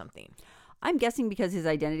raid or something. I'm guessing because his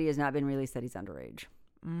identity has not been released that he's underage.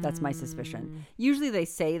 That's my suspicion. Usually they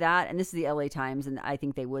say that, and this is the LA Times, and I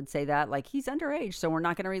think they would say that, like, he's underage, so we're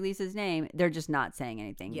not going to release his name. They're just not saying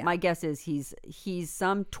anything. Yeah. My guess is he's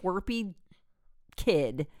some twerpy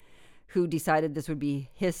kid who decided this would be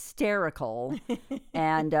hysterical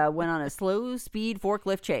and went on a slow speed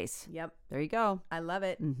forklift chase. Yep. There you go. I love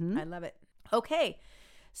it. Mm-hmm. I love it. Okay.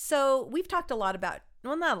 So we've talked a lot about,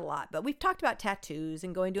 well, not a lot, but we've talked about tattoos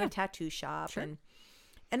and going to a tattoo shop. Sure.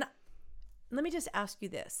 And let me just ask you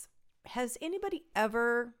this. Has anybody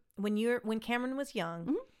ever, when Cameron was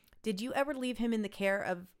young, did you ever leave him in the care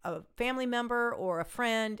of a family member or a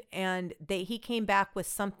friend and he came back with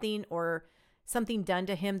something or something done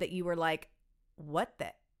to him that you were like, what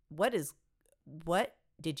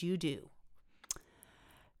did you do?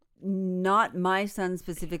 Not my son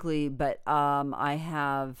specifically, but I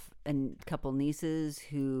have a couple nieces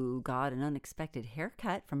who got an unexpected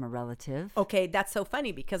haircut from a relative. Okay, that's so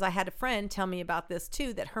funny because I had a friend tell me about this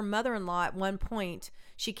too, that her mother-in-law at one point,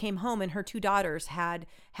 she came home and her two daughters had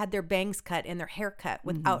their bangs cut and their hair cut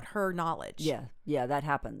without her knowledge. Yeah, that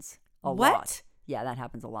happens a What? lot. Yeah, that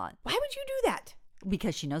happens a lot. Why would you do that?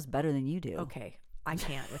 Because she knows better than you do. Okay, I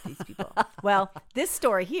can't with these people. Well, this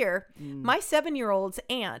story here, my 7-year-old's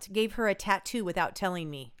aunt gave her a tattoo without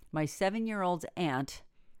telling me. My 7-year-old's aunt.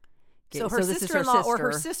 So her this is sister-in-law or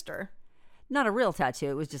her sister. Not a real tattoo.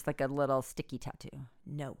 It was just like a little sticky tattoo.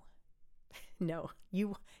 No.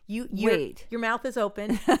 You Wait. Your mouth is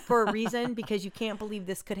open for a reason because you can't believe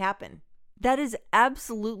this could happen. That is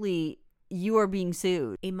absolutely, you are being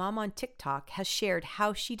sued. A mom on TikTok has shared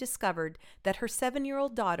how she discovered that her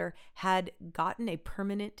 7-year-old daughter had gotten a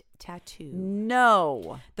permanent tattoo.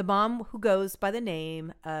 No. The mom, who goes by the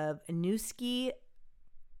name of Nuski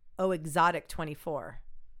Exotic 24.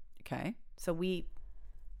 Okay. So we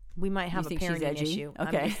might have a parenting issue.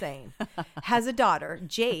 Okay. I'm just saying. Has a daughter,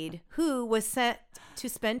 Jade, who was sent to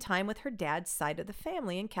spend time with her dad's side of the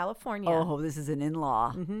family in California. Oh, this is an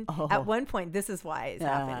in-law. Mm-hmm. Oh. At one point, this is why it's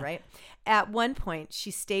happened, right? At one point,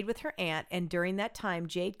 she stayed with her aunt, and during that time,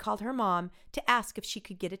 Jade called her mom to ask if she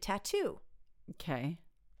could get a tattoo. Okay.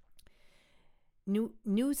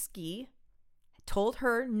 Nuski told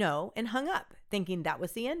her no and hung up, thinking that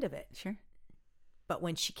was the end of it. Sure. But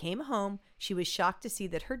when she came home, she was shocked to see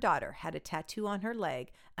that her daughter had a tattoo on her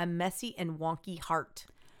leg, a messy and wonky heart.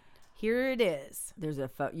 Here it is. There's a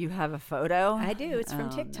you have a photo? I do. It's from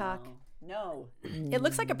TikTok. No. It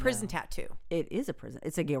looks like a prison tattoo. It is a prison.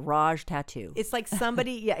 It's a garage tattoo. It's like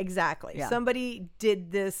somebody, yeah, exactly. Yeah. Somebody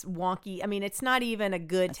did this wonky. I mean, it's not even a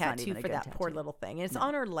good tattoo for that poor tattoo. little thing. It's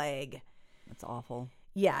on her leg. That's awful.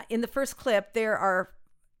 Yeah. In the first clip, there's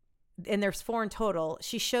 4 in total.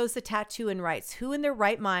 She shows the tattoo and writes, "Who in their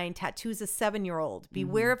right mind tattoos a 7-year-old?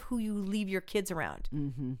 Beware of who you leave your kids around."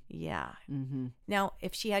 Mm-hmm. Yeah. Mm-hmm. Now,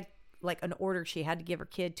 if she had like an order she had to give her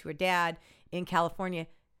kid to her dad in California,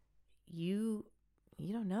 you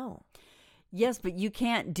don't know. Yes, but you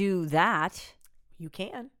can't do that. You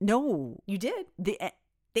can. No. You did. The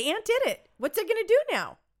aunt did it. What's it going to do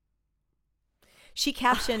now? She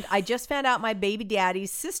captioned, "I just found out my baby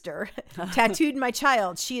daddy's sister tattooed my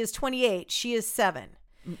child. She is 28. She is 7.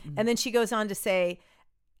 Mm-mm. And then she goes on to say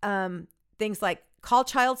things like, "Call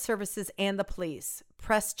child services and the police.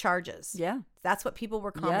 Press charges." Yeah. That's what people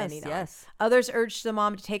were commenting on. Yes. Others urged the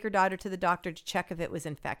mom to take her daughter to the doctor to check if it was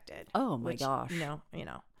infected. Oh, my gosh. You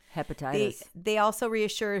know. Hepatitis. They also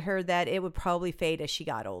reassured her that it would probably fade as she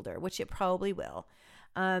got older, which it probably will.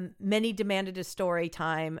 Many demanded a story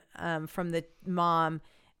time from the mom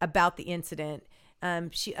about the incident.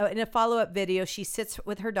 She in a follow-up video, she sits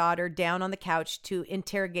with her daughter down on the couch to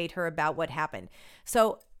interrogate her about what happened.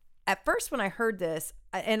 So at first when I heard this,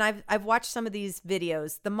 and I've watched some of these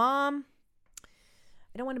videos, the mom,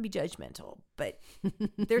 I don't want to be judgmental, but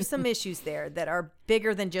there's some issues there that are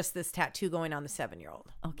bigger than just this tattoo going on the 7-year-old.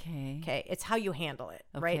 Okay. It's how you handle it,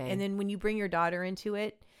 right? Okay. And then when you bring your daughter into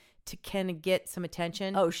it to kind of get some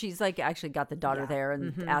attention. Oh, she's like actually got the daughter there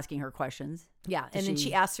and asking her questions. Yeah. And then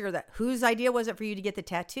she asks her that, whose idea was it for you to get the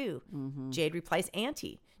tattoo? Mm-hmm. Jade replies,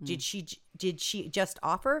 "Auntie." Did she just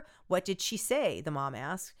offer? What did she say? The mom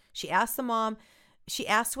asked. She asked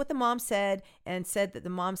what the mom said and said that the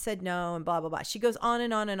mom said no and blah, blah, blah. She goes on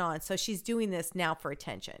and on and on. So she's doing this now for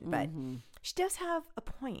attention. But she does have a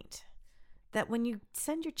point that when you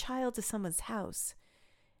send your child to someone's house,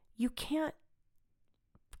 you can't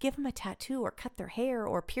give them a tattoo or cut their hair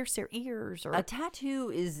or pierce their ears. Or a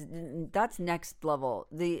tattoo that's next level.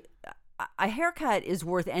 A haircut is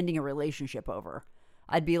worth ending a relationship over.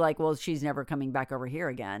 I'd be like, well, she's never coming back over here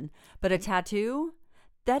again. But a tattoo,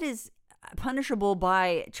 that is punishable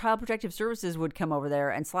by Child Protective Services would come over there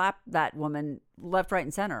and slap that woman left, right,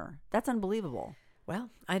 and center. That's unbelievable. Well,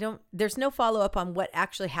 there's no follow-up on what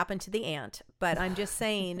actually happened to the aunt, but I'm just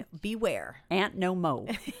saying, beware. Aunt no mo.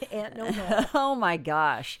 Aunt no mo. Oh my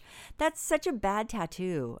gosh. That's such a bad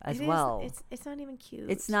tattoo as well. It's not even cute.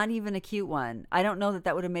 It's not even a cute one. I don't know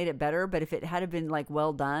that would have made it better, but if it had been like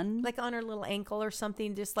well done. Like on her little ankle or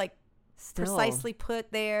something, just like still precisely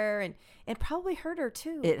put there and probably hurt her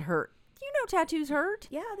too. It hurt. You know tattoos hurt.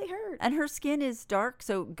 Yeah, they hurt. And her skin is dark,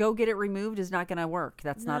 so go get it removed is not going to work.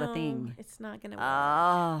 That's not a thing. It's not going to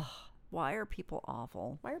work. Why are people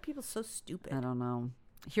awful? Why are people so stupid? I don't know.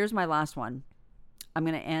 Here's my last one. I'm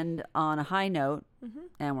going to end on a high note,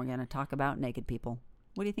 and we're going to talk about naked people.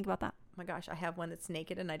 What do you think about that? Oh my gosh, I have one that's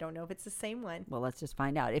naked, and I don't know if it's the same one. Well, let's just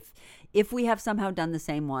find out. If we have somehow done the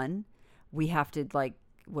same one, we have to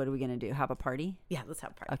what are we going to do? Have a party? Yeah, let's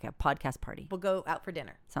have a party. Okay, a podcast party. We'll go out for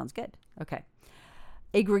dinner. Sounds good. Okay.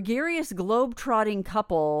 A gregarious globe-trotting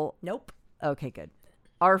couple. Nope. Okay, good.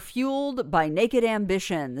 Are fueled by naked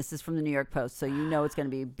ambition. This is from the New York Post, so you know it's going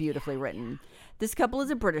to be beautifully written. This couple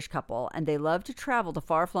is a British couple, and they love to travel to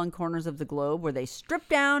far-flung corners of the globe where they strip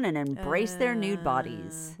down and embrace their nude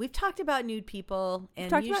bodies. We've talked about nude people,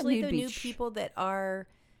 and usually the nude people that are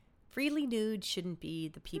freely nude shouldn't be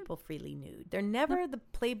the people freely nude. They're never the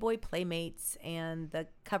Playboy playmates and the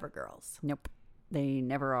cover girls. Nope, they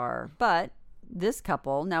never are. But this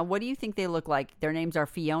couple, now what do you think they look like? Their names are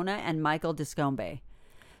Fiona and Michael Discombe.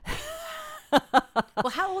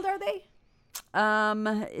 Well, how old are they?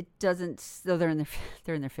 It doesn't. So they're in their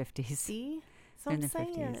 50s. See, they're in their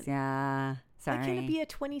 50s. Yeah. Sorry. Why can't it be a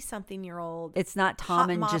 20-something-year-old? It's not Tom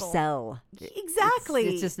and model? Giselle. Exactly.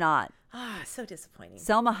 It's just not. So disappointing.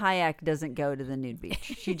 Selma Hayek doesn't go to the nude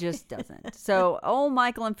beach. She just doesn't. So,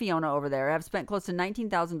 Michael and Fiona over there have spent close to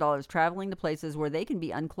 $19,000 traveling to places where they can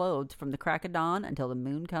be unclothed from the crack of dawn until the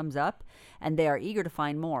moon comes up, and they are eager to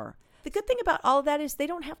find more. The good thing about all of that is they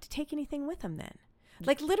don't have to take anything with them then.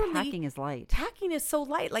 Like literally, packing is light. Packing is so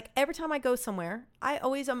light. Like every time I go somewhere, I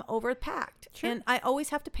always am overpacked. Sure. And I always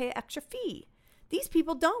have to pay an extra fee. These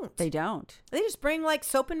people don't. They don't. They just bring like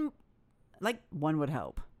soap and like. One would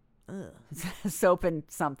hope. Soap and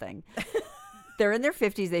something. They're in their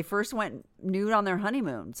 50s. They first went nude on their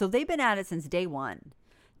honeymoon. So they've been at it since day one,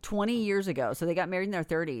 20 years ago. So they got married in their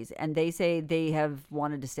 30s. And they say they have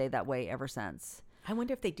wanted to stay that way ever since. I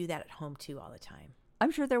wonder if they do that at home too all the time.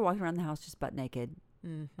 I'm sure they're walking around the house just butt naked.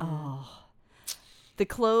 Mm-hmm. Oh. The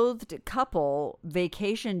clothed couple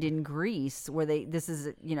vacationed in Greece where this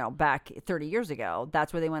is, back 30 years ago.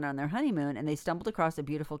 That's where they went on their honeymoon, and they stumbled across a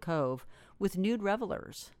beautiful cove with nude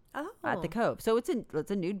revelers at the cove. So it's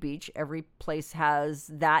a nude beach. Every place has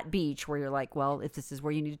that beach where you're like, well, if this is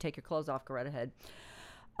where you need to take your clothes off, go right ahead.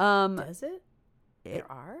 Does it?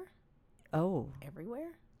 There are? Oh.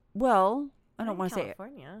 Everywhere? Well, I don't want to say it.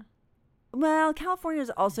 California. Well, California is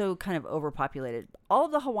also kind of overpopulated. All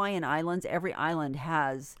of the Hawaiian islands, every island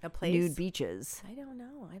has a place? Nude beaches. I don't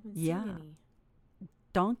know. I haven't seen any.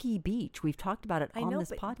 Donkey Beach. We've talked about it on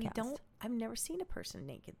this podcast. I've never seen a person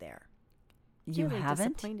naked there. You really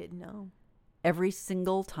haven't? Disappointed? No. Every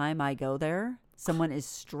single time I go there, someone is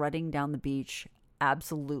strutting down the beach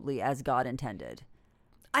absolutely as God intended.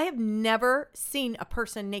 I have never seen a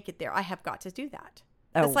person naked there. I have got to do that.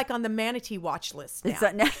 Oh. It's like on the manatee watch list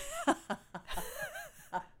now.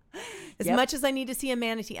 As much as I need to see a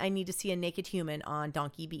manatee, I need to see a naked human on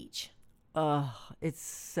Donkey Beach. Oh, it's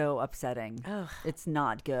so upsetting. Ugh. It's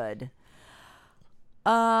not good.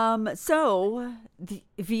 So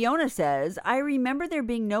Fiona says, I remember there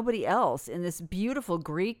being nobody else in this beautiful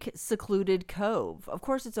Greek secluded cove. Of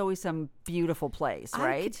course, it's always some beautiful place,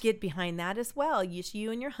 right? I could get behind that as well.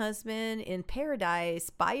 You and your husband in paradise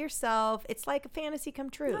by yourself. It's like a fantasy come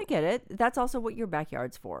true. I get it. That's also what your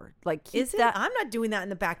backyard's for. Like, is it? I'm not doing that in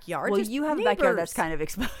the backyard. Well, just you have neighbors. a backyard that's kind of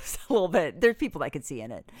exposed a little bit. There's people that could see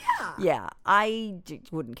in it. Yeah. I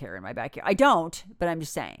wouldn't care in my backyard. I don't, but I'm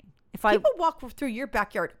just saying. People walk through your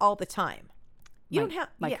backyard all the time. You don't have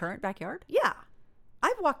my current backyard? Yeah.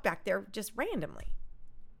 I've walked back there just randomly.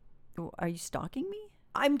 Are you stalking me?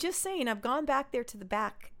 I'm just saying I've gone back there to the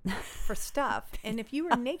back for stuff. And if you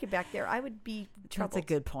were naked back there, I would be troubled. That's a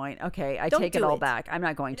good point. Okay, I Don't take do it all it. back. I'm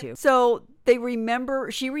not going to. So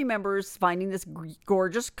she remembers finding this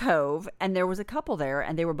gorgeous cove, and there was a couple there,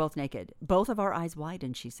 and they were both naked. Both of our eyes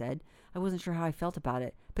widened, she said. I wasn't sure how I felt about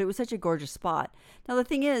it, but it was such a gorgeous spot. Now, the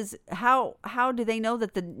thing is, how do they know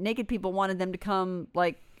that the naked people wanted them to come,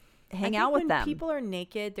 like, hang out with them? When people are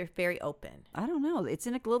naked, they're very open. I don't know. It's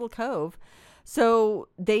in a little cove. So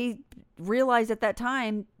they realized at that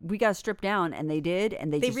time, we got stripped down, and they did.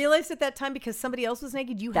 And they realized at that time because somebody else was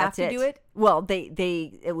naked, you have to do it? Well,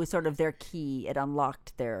 it was sort of their key. It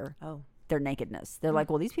unlocked their nakedness. They're like,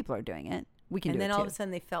 well, these people are doing it. We can do it too. And then all of a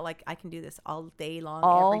sudden they felt like I can do this all day long,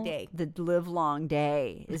 every day. The live long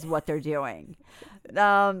day is what they're doing.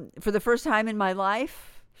 For the first time in my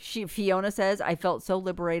life, Fiona says, I felt so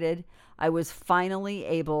liberated. I was finally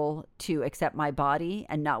able to accept my body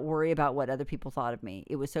and not worry about what other people thought of me.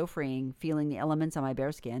 It was so freeing, feeling the elements on my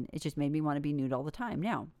bare skin. It just made me want to be nude all the time.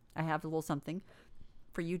 Now, I have a little something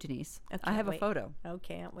for you, Denise. I have a photo. Oh,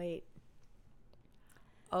 can't wait.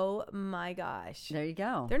 Oh my gosh. There you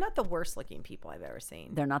go. They're not the worst looking people I've ever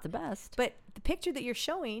seen. They're not the best. But the picture that you're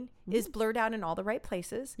showing is blurred out in all the right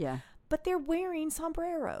places. Yeah. But they're wearing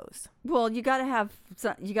sombreros. Well, you got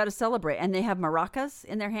to celebrate. And they have maracas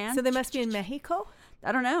in their hands. So they must be in Mexico?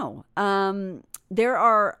 I don't know. There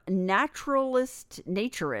are naturist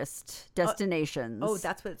destinations.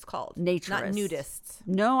 That's what it's called. Naturist. Not nudists.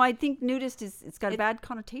 No, I think nudist it's got a bad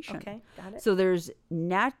connotation. Okay, got it. So there's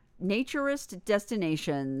naturist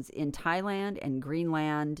destinations in Thailand and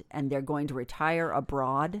Greenland, and they're going to retire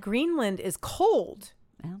abroad. Greenland is cold.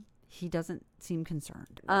 Well, he doesn't seem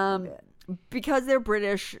concerned. Because they're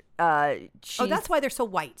British. That's why they're so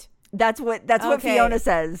white. That's what Fiona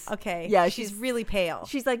says. Okay. Yeah, she's really pale.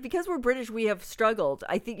 She's like, because we're British, we have struggled.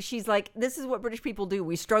 I think she's like, this is what British people do.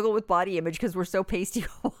 We struggle with body image because we're so pasty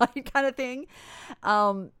white kind of thing.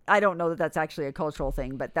 I don't know that that's actually a cultural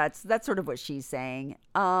thing, but that's sort of what she's saying.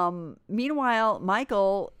 Meanwhile,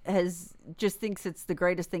 Michael just thinks it's the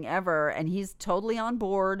greatest thing ever, and he's totally on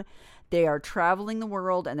board. They are traveling the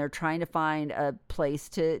world, and they're trying to find a place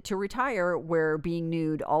to retire where being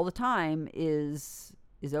nude all the time is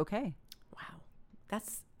okay. Wow.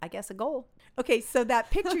 That's, I guess, a goal. Okay, so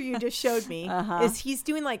that picture you just showed me is he's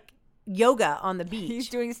doing like yoga on the beach. He's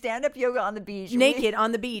doing stand-up yoga on the beach. Naked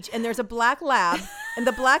on the beach. And there's a black lab, and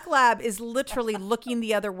the black lab is literally looking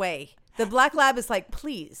the other way. The black lab is like,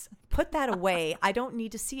 please, put that away. I don't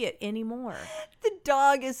need to see it anymore. The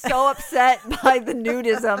dog is so upset by the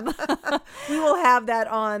nudism. We will have that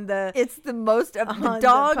on the... It's the most... The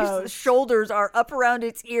dog's shoulders are up around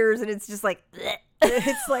its ears, and it's just like... Bleh.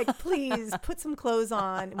 It's like, please put some clothes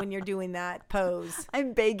on when you're doing that pose.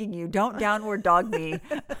 I'm begging you, don't downward dog me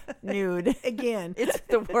nude. Again. It's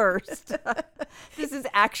the worst. This is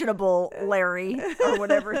actionable, Larry, or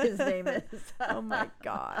whatever his name is. Oh my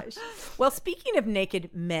gosh. Well, speaking of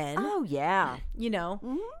naked men. Oh, yeah.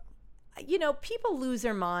 People lose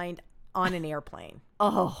their mind on an airplane.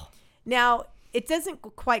 Oh. Now, it doesn't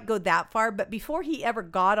quite go that far, but before he ever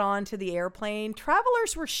got onto the airplane,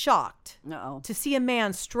 travelers were shocked to see a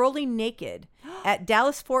man strolling naked at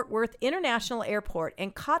Dallas-Fort Worth International Airport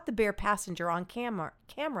and caught the bare passenger on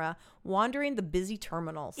camera wandering the busy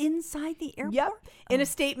terminals. Inside the airport? Yep. In a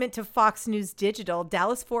statement to Fox News Digital,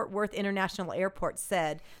 Dallas-Fort Worth International Airport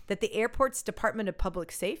said that the airport's Department of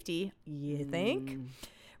Public Safety, you think,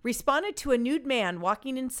 responded to a nude man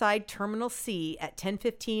walking inside Terminal C at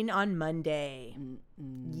 10:15 on Monday.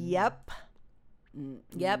 Yep.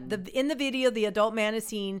 In the video, the adult man is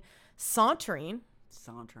seen sauntering.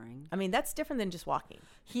 I mean, that's different than just walking.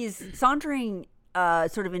 He's sauntering.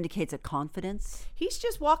 Sort of indicates a confidence. He's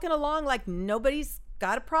just walking along like nobody's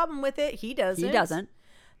got a problem with it. He doesn't.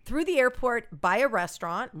 Through the airport by a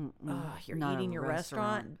restaurant. You're not eating your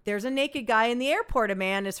restaurant. There's a naked guy in the airport, a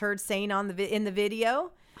man is heard saying in the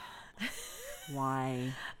video.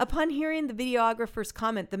 Why? Upon hearing the videographer's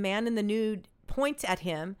comment, the man in the nude points at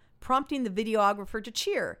him, prompting the videographer to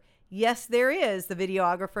cheer. Yes, there is. The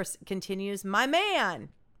videographer continues, my man.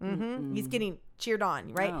 He's getting cheered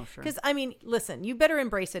on, right? Because, I mean, listen, you better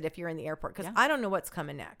embrace it if you're in the airport, because I don't know what's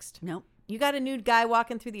coming next. Nope. You got a nude guy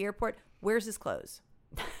walking through the airport. Where's his clothes?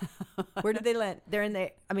 Where did they land?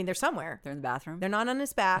 They're somewhere. They're in the bathroom. They're not on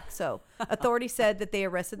his back. So authorities said that they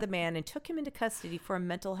arrested the man and took him into custody for a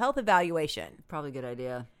mental health evaluation. Probably a good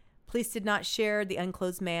idea. Police did not share if the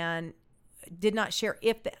unclothed man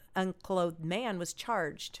was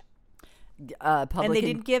charged. And they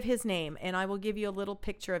didn't give his name. And I will give you a little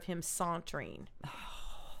picture of him sauntering.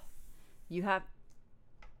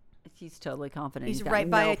 He's totally confident. He's right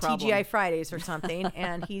by a TGI Fridays or something,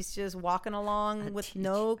 and he's just walking along with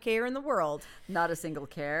no care in the world. Not a single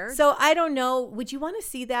care. So I don't know. Would you want to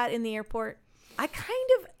see that in the airport?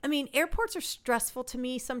 Airports are stressful to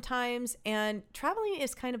me sometimes, and traveling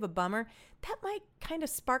is kind of a bummer. That might kind of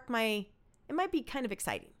it might be kind of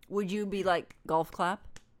exciting. Would you be like golf clap?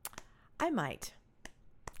 I might.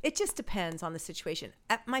 It just depends on the situation.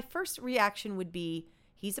 My first reaction would be,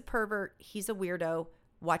 he's a pervert, he's a weirdo,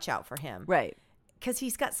 watch out for him. Right. Because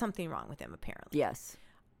he's got something wrong with him, apparently. Yes.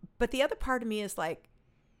 But the other part of me is like,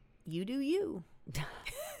 you do you.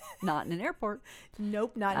 Not in an airport.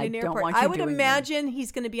 Nope, not in an airport. I would imagine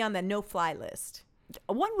he's going to be on the no-fly list.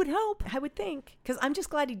 One would hope. I would think. Because I'm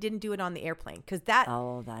just glad he didn't do it on the airplane.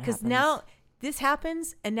 Because now this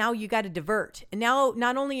happens, and now you got to divert. And now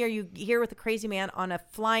not only are you here with a crazy man on a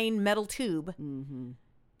flying metal tube,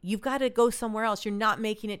 you've got to go somewhere else. You're not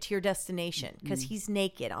making it to your destination because he's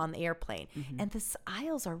naked on the airplane. And the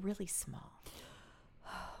aisles are really small.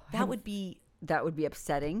 That would be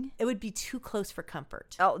upsetting. It would be too close for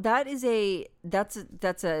comfort. Oh, that's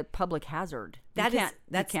a public hazard. You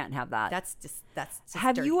can't have that. That's just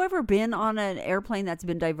Have dirty. you ever been on an airplane that's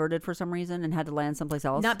been diverted for some reason and had to land someplace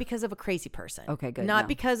else? Not because of a crazy person. Okay, good. Not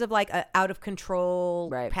because of like a out of control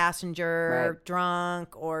passenger,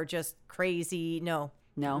 drunk, or just crazy. No.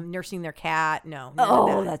 Nursing their cat. No.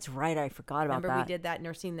 Oh, that's right. I forgot about that. Remember we did that,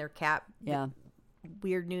 nursing their cat. Yeah.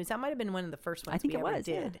 weird news. That might have been one of the first ones I think we ever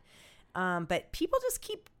did. Yeah. But people just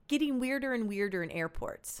keep getting weirder and weirder in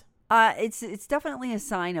airports. It's definitely a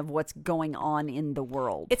sign of what's going on in the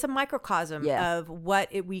world. It's a microcosm of what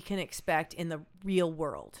we can expect in the real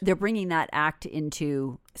world. They're bringing that act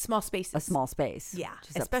into small spaces. A small space. Yeah,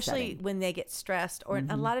 especially when they get stressed. Or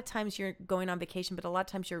a lot of times you're going on vacation, but a lot of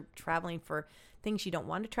times you're traveling for things you don't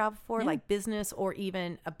want to travel for, like business or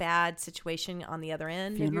even a bad situation on the other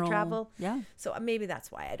end of your travel. Yeah. So maybe that's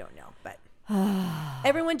why. I don't know. But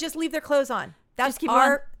everyone just leave their clothes on. That's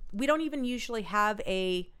we don't even usually have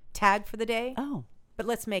a tag for the day. Oh. But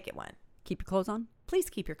let's make it one. Keep your clothes on? Please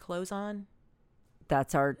keep your clothes on.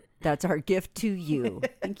 That's our gift to you.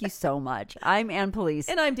 Thank you so much. I'm Ann Police.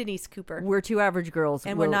 And I'm Denise Cooper. We're two average girls.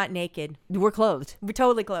 And we're not naked. We're clothed. We're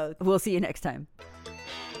totally clothed. We'll see you next time.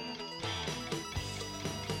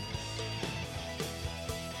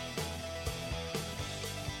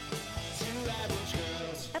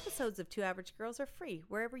 Episodes of Two Average Girls are free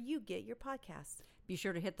wherever you get your podcasts. Be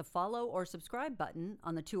sure to hit the follow or subscribe button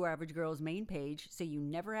on the Two Average Girls main page so you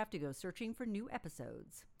never have to go searching for new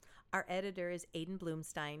episodes. Our editor is Aiden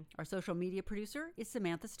Bloomstein. Our social media producer is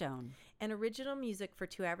Samantha Stone. And original music for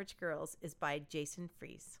Two Average Girls is by Jason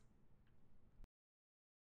Fries.